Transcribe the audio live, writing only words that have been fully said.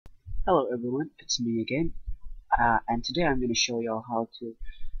Hello everyone, it's me again, and today I'm going to show you all how to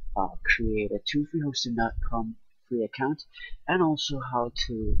create a twofreehosting.com free account, and also how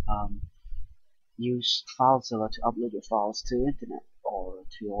to use Filezilla to upload your files to the internet or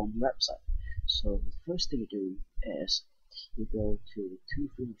to your own website. So the first thing you do is you go to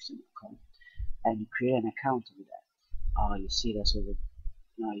twofreehosting.com and you create an account over there. You see that's over.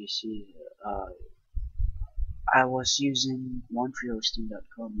 Now you see I was using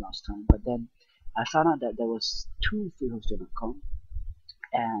onefreehosting.com last time, but then I found out that there was twofreehosting.com,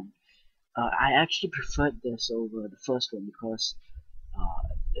 and I actually preferred this over the first one because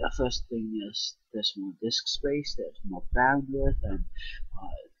the first thing is there's more disk space, there's more bandwidth, and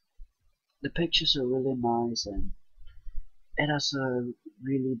the pictures are really nice, and it has a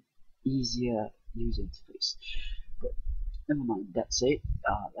really easier user interface. But never mind, that's it.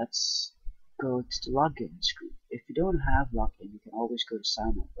 Let's go to the login screen. If you don't have login, you can always go to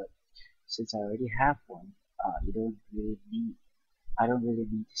sign up, but since I already have one, I don't really need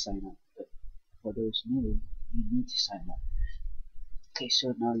to sign up, but for those new, you need to sign up. Okay,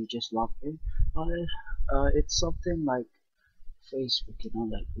 so now you just log in. It's something like Facebook,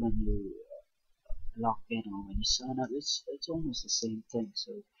 like when you log in or when you sign up, it's almost the same thing.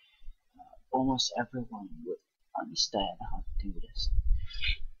 So almost everyone would understand how to do this.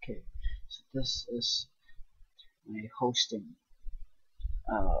 Okay, so this is my hosting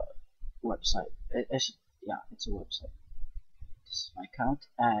website. It's a website. This is my account,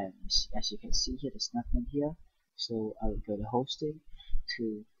 and as you can see here, there's nothing here. So I will go to hosting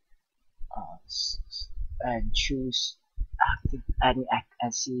to and choose active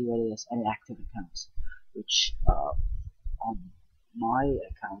and see whether there's any active accounts, which on my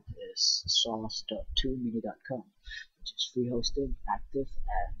account is source.2mini.com, which is free hosting, active,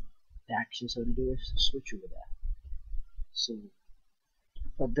 and the actions I'm going to do is switch over there. So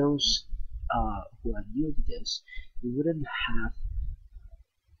for those who are new to this, you wouldn't have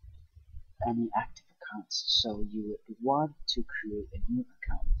any active accounts, so you would want to create a new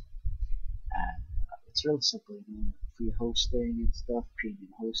account, and it's real simple, free hosting and stuff,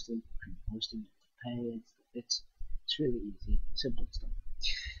 premium hosting to pay, and stuff. It's really easy, simple stuff.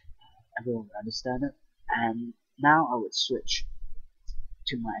 Everyone will understand it. And now I would switch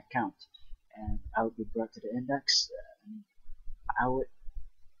to my account, and I would be brought to the index, and I would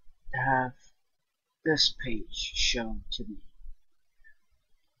have this page shown to me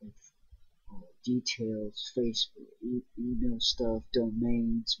with details, Facebook, email stuff,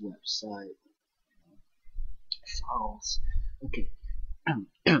 domains, website, files. Okay,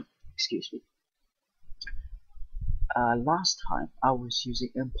 excuse me. Last time I was using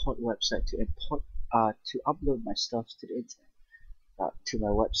import website to upload my stuff to the internet, to my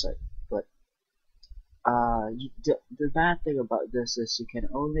website, but the bad thing about this is you can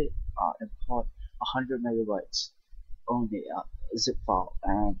only import 100 megabytes only zip file,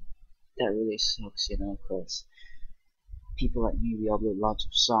 and that really sucks, because people like me, we upload lots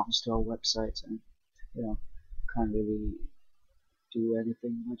of songs to our websites, and can't really do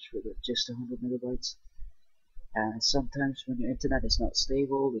anything much with it, just 100 megabytes. And sometimes when your internet is not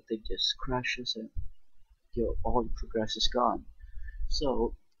stable, the thing just crashes and all the progress is gone.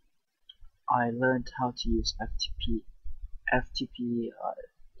 So I learned how to use FTP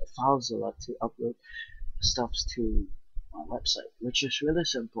Filezilla to upload stuff to my website, which is really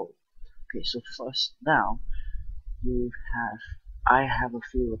simple. Okay, so first now I have a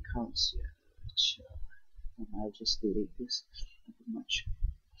few accounts here, which and I'll just delete this. Nothing much.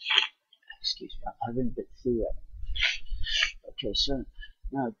 Excuse me, I'm having a bit flu. Okay, so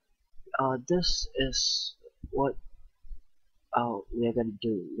now this is what we're gonna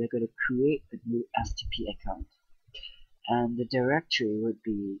do. We're gonna create a new FTP account, and the directory would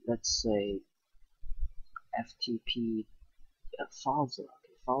be, let's say, FTP Filezilla.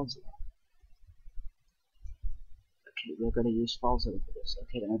 Okay, Filezilla. Okay, we're gonna use Filezilla for this.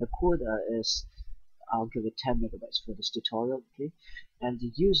 Okay, now the quota is, I'll give it 10 megabytes for this tutorial. Okay, and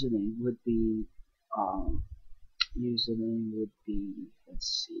the username would be let's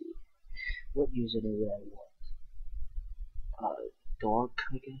see, what username would I want? Dork,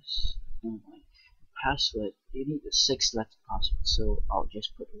 I guess. No, my password, you need a 6-letter password, so I'll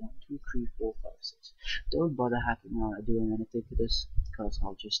just put 1 2 3 4 5 6. Don't bother hacking or doing anything to this, because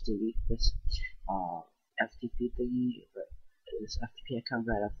I'll just delete this FTP thingy, this FTP account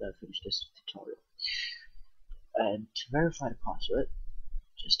right after I finish this tutorial. And to verify the password,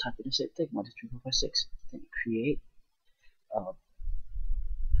 just type in the same thing, 1 2 3 4 5 6, then create.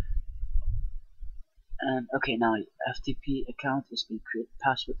 And okay, now FTP account is being created.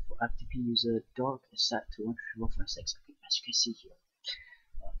 Password for FTP user dork is set to 1 2 3 4 5 6. Okay, as you can see here.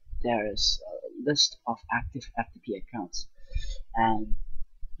 there is a list of active FTP accounts, and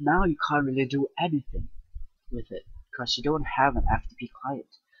now you can't really do anything with it because you don't have an FTP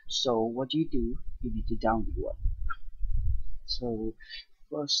client. So what do? You need to download one. So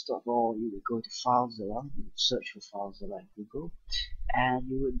first of all, you would go to Filezilla, you would search for Filezilla in Google, and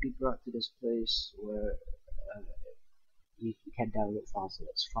you would be brought to this place where you can download Filezilla.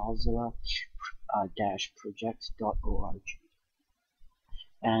 It's filezilla-project.org.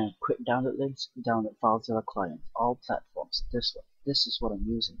 And quick download links, download Filezilla client, all platforms. This is what I'm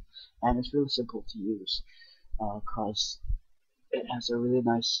using, and it's really simple to use because it has a really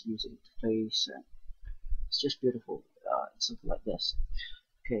nice user interface, and it's just beautiful. It's something like this.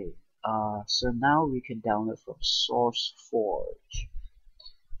 Okay, so now we can download from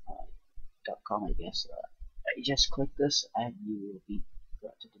sourceforge.com, I guess. You just click this, and you will be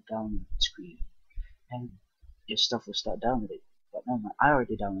brought to the download screen, and your stuff will start downloading. But no, I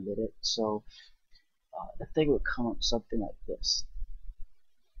already downloaded it, so the thing will come up something like this.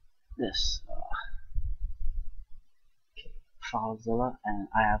 Okay, Filezilla, and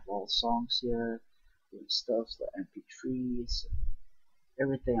I have all songs here, with stuff like MP3s,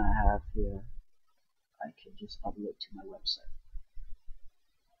 everything I have here. I can just upload to my website.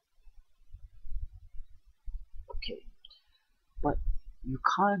 Okay, but you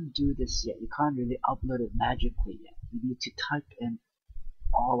can't do this yet. You can't really upload it magically yet. You need to type in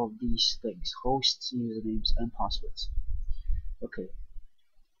all of these things: hosts, usernames, and passwords. Okay,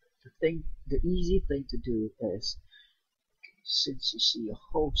 the easy thing to do is, since you see your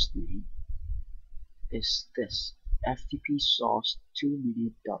host name is this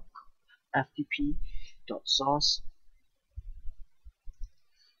ftp-source2mini.com,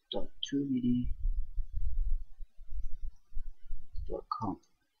 ftp.source.2mini.com,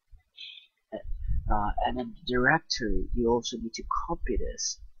 and in the directory you also need to copy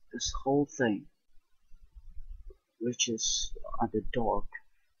this whole thing, which is under dork.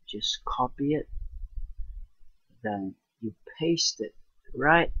 Just copy it, then you paste it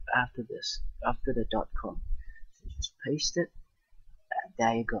right after this, after the .com. So just paste it, and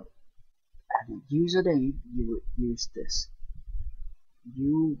there you go. And the username, you would use this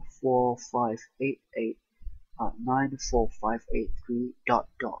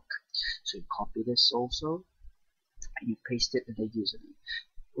u45889458394583.doc. So you copy this also, and you paste it in the username.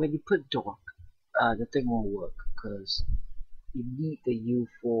 When you put doc, the thing won't work because you need the U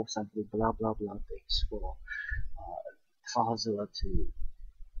for something blah blah blah things for Filezilla to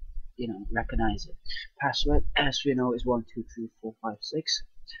recognize it. Password, as we know, is 123456.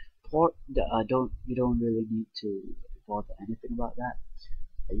 Port, you don't really need to bother anything about that.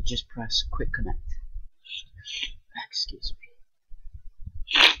 You just press quick connect. Excuse me,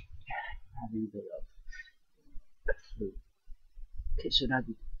 having a bit of flu. Okay, so now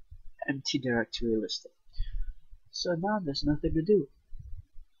the empty directory listing. So now there's nothing to do.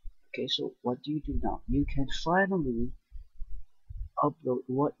 Okay, so what do you do now? You can finally upload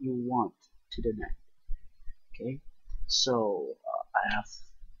what you want to the net. Okay, so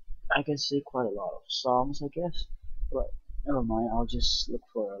I can say quite a lot of songs, I guess, but never mind. I'll just look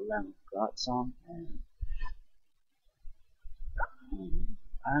for a Lamb of God song, and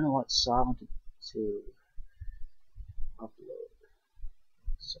I don't know what song to upload.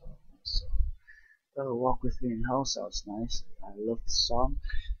 So Walk With Me in Hell sounds nice. I love the song,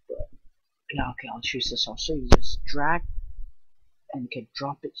 but yeah, okay, I'll choose this song. So you just drag and you can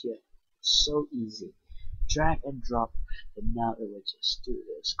drop it here. So easy. Drag and drop, and now it will just do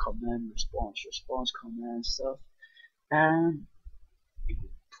this command response command stuff, and you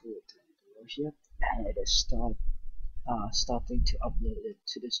pull it below here, and it is starting to upload it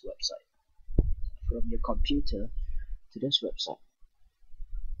to this website from your computer to this website.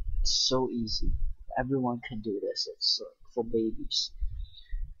 It's so easy. Everyone can do this. It's for babies.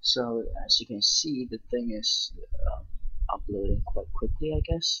 So as you can see, the thing is uploading quite quickly, I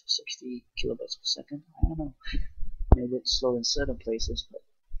guess, 60 kilobytes per second. I don't know, maybe it's slow in certain places, but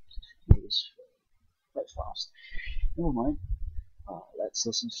maybe it's quite fast. Never mind. Let's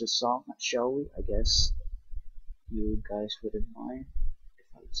listen to the song, shall we? I guess you guys wouldn't mind if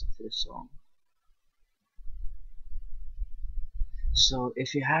I listen to the song. So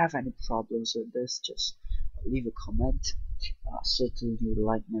if you have any problems with this, just leave a comment. Certainly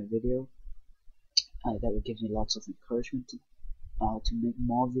like my video. That will give me lots of encouragement to make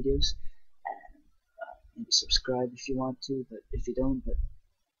more videos, and maybe subscribe if you want to, but if you don't,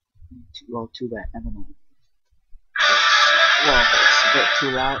 well, too bad, never mind. Well, it's a bit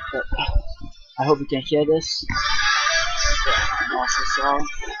too loud, but I hope you can hear this. Awesome song.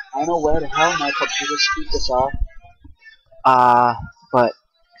 I don't know where the hell my computer speakers are, but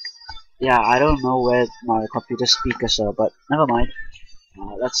Yeah, I don't know where my computer speakers are, but never mind.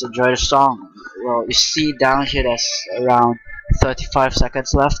 Let's enjoy the song. Well, you see down here there's around 35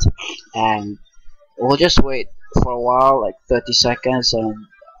 seconds left, and we'll just wait for a while, like 30 seconds, and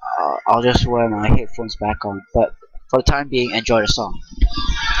I'll just wear my headphones back on. But for the time being, enjoy the song.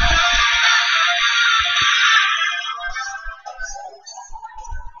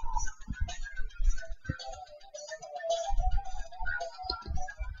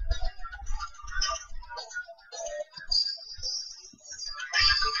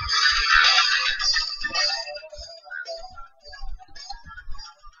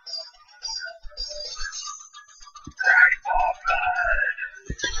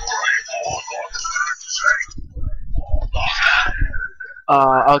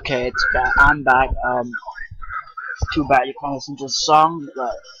 Okay, it's back. I'm back. Too bad you can't listen to the song,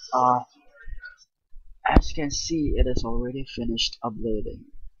 but as you can see, it is already finished uploading.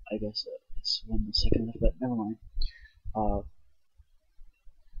 I guess it's 1 second left, but never mind. Uh,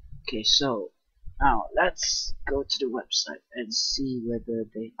 okay, so now let's go to the website and see whether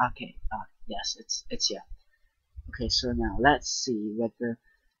they. Okay, yes, it's here. Okay, so now let's see whether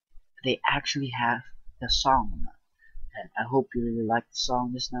they actually have the song or not. And I hope you really like the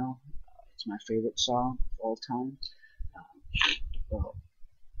song just now. It's my favorite song of all time. Well,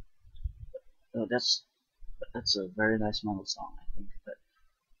 that's a very nice metal song, I think. But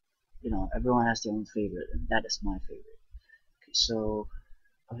everyone has their own favorite, and that is my favorite. Okay, so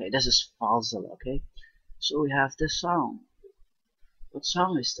this is Filezilla. Okay, so we have this song. What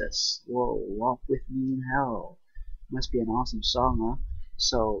song is this? Whoa, Walk With Me in Hell. Must be an awesome song, huh?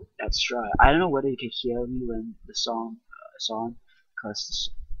 So let's try. I don't know whether you can hear me when the song is on,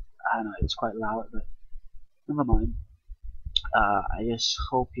 because I don't know, it's quite loud, but never mind. I just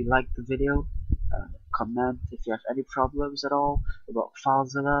hope you liked the video. Comment if you have any problems at all about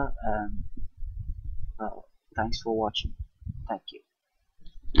Filezilla, and thanks for watching. Thank you.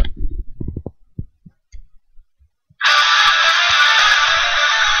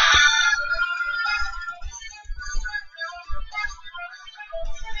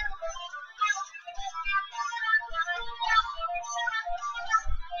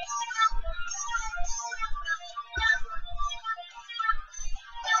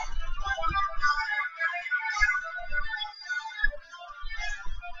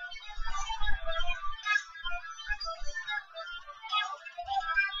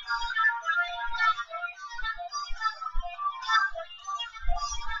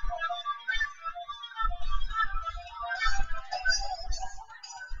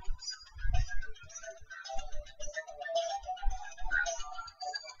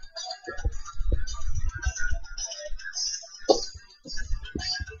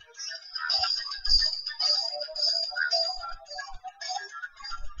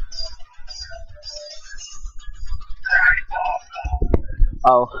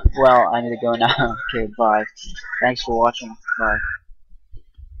 Oh, well, I need to go now. Okay, bye. Thanks for watching. Bye.